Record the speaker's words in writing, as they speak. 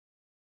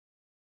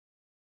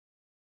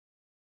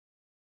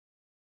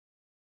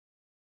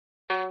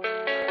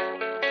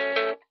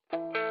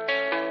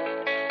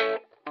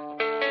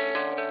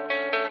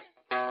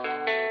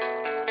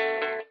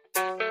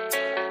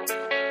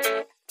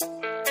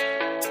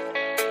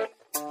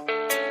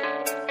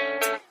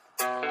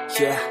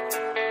Yeah,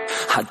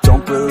 I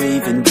don't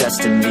believe in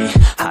destiny,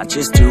 I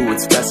just do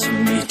what's best for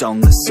me.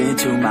 Don't listen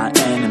to my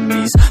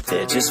enemies,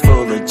 they're just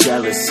full of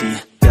jealousy.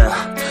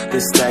 Yeah,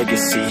 this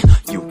legacy,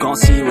 you gon'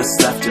 see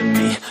what's left of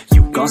me.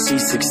 You gon' see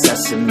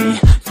success in me,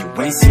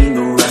 you ain't seen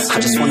the rest of me. I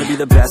just wanna be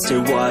the best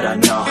at what I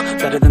know,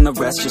 better than the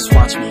rest, just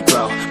watch me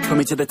grow. Put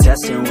me to the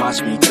test and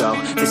watch me go.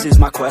 This is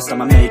my quest,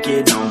 I'ma make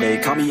it known. They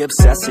call me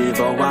obsessive,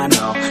 oh I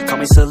know. Call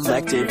me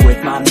selective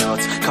with my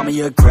notes, call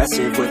me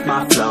aggressive with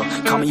my flow,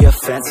 call me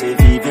offensive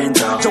even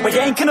though Joe, I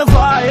ain't gonna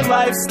lie,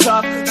 life's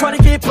tough. Try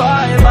to get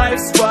by,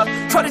 life's rough.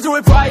 Try to do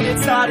it right,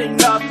 it's not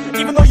enough.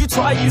 Even though you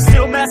try, you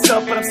still mess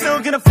up. But I'm still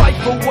gonna fight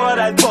for what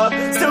I love,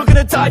 still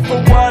gonna die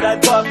for what I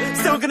love,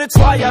 still gonna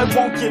try, I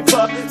won't give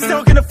up,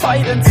 still gonna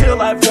fight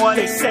until I've won.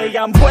 They say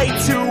I'm way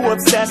too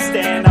obsessed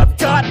and I've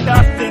got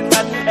nothing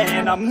left,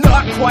 and I'm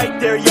not quite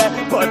there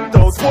yet, but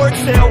those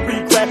words they'll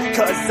regret,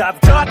 cause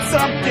I've got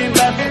something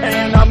left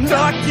and I'm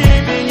not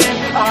giving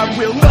in. I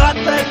will not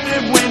let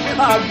them win,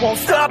 I won't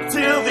stop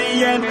till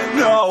the end,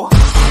 no.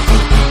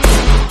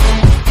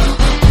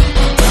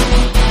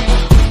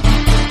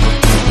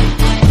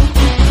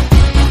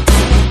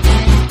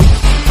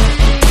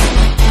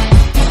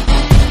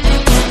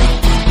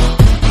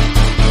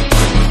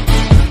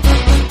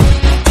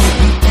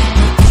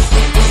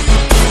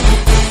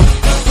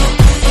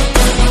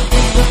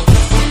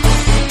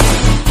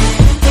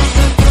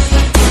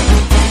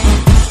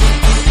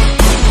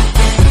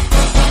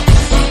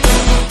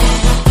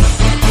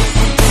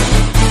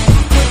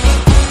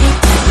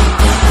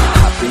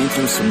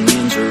 Some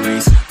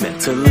injuries,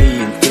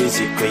 mentally and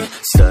physically.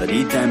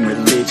 Studied them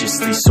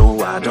religiously so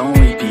I don't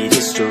repeat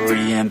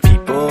history. And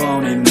people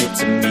won't admit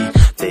to me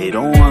they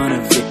don't want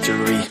a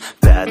victory.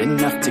 Bad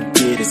enough to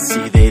get a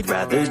C, they'd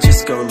rather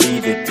just go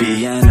leave it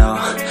be. And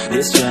oh,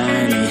 this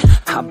journey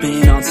I've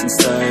been on since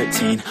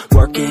 13,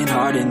 working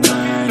hard and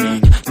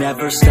learning,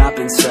 never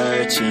stopping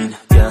searching.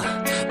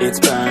 Yeah, it's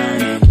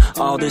burning,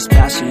 all this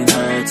passion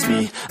hurts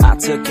me. I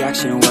took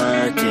action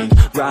working,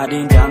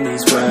 writing down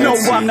these words. No,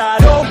 I'm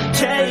not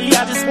okay,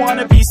 I just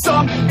wanna be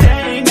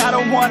something. I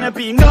don't wanna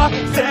be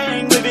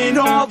nothing, living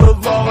all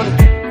alone.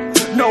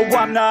 No,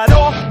 I'm not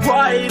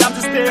alright, I'm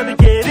just barely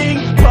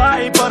getting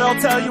by. But I'll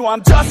tell you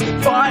I'm just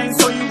fine,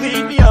 so you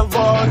leave me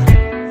alone.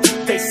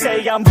 They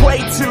say I'm way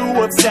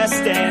too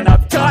obsessed and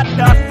I've got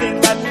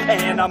nothing left,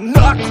 and I'm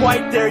not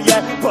quite there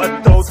yet,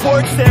 but those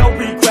words they'll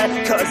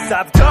regret, cause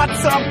I've got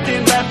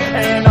something left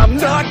and I'm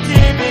not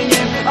giving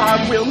in.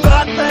 I will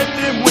not let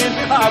them win,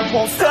 I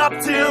won't stop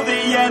till the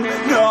end,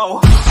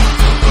 no.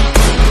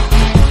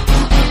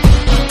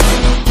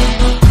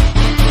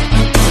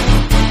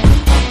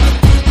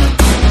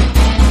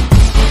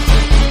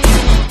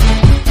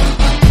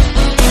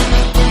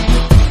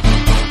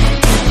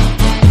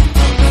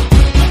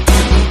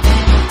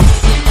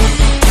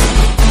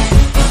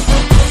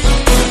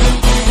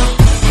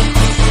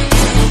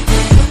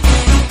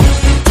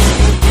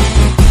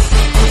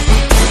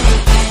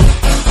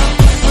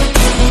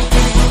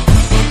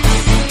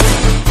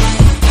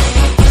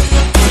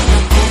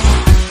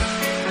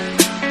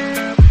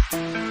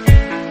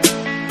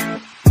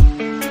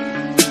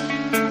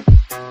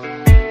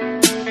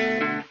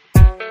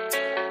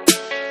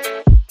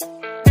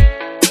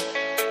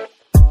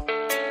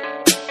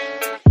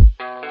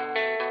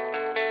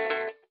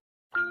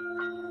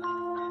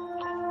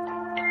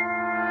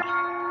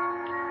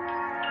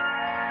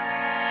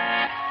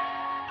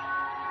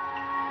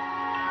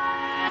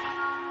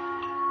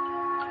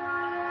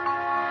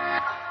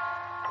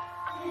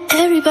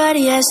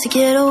 Everybody has to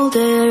get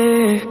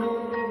older,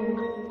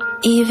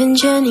 even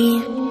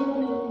Jenny.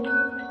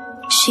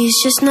 She's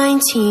just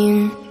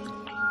 19,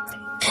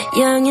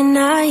 young and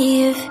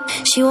naive.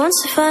 She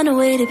wants to find a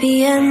way to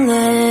be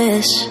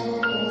endless,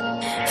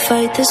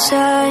 fight the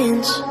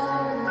science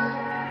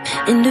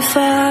in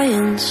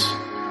defiance,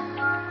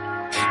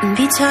 and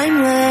be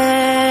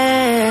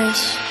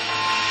timeless.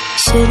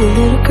 Silly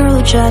little girl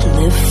who tried to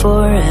live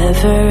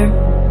forever,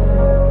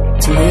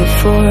 to live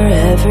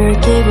forever,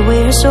 gave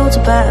away her soul to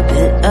buy a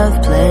bit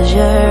of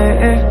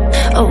pleasure.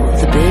 Oh,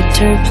 the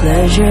bitter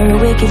pleasure.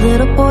 Wicked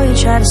little boy who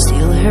tried to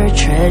steal her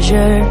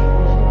treasure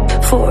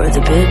for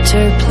the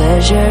bitter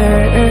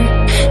pleasure.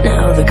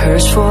 Now the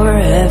curse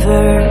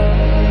forever,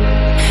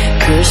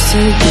 cursed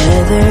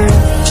together.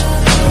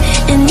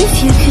 And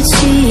if you could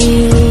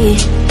see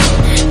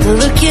the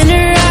look in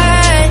her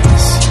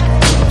eyes,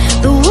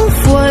 the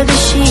wolf wore the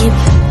sheep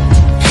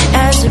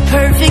as a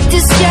perfect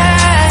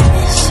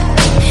disguise.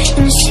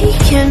 And she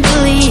can't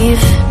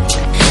believe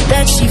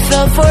that she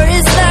fell for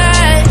his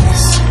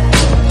lies.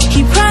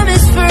 He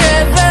promised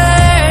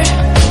forever,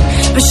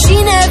 but she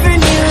never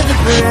knew the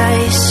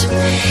price.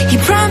 He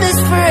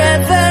promised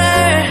forever,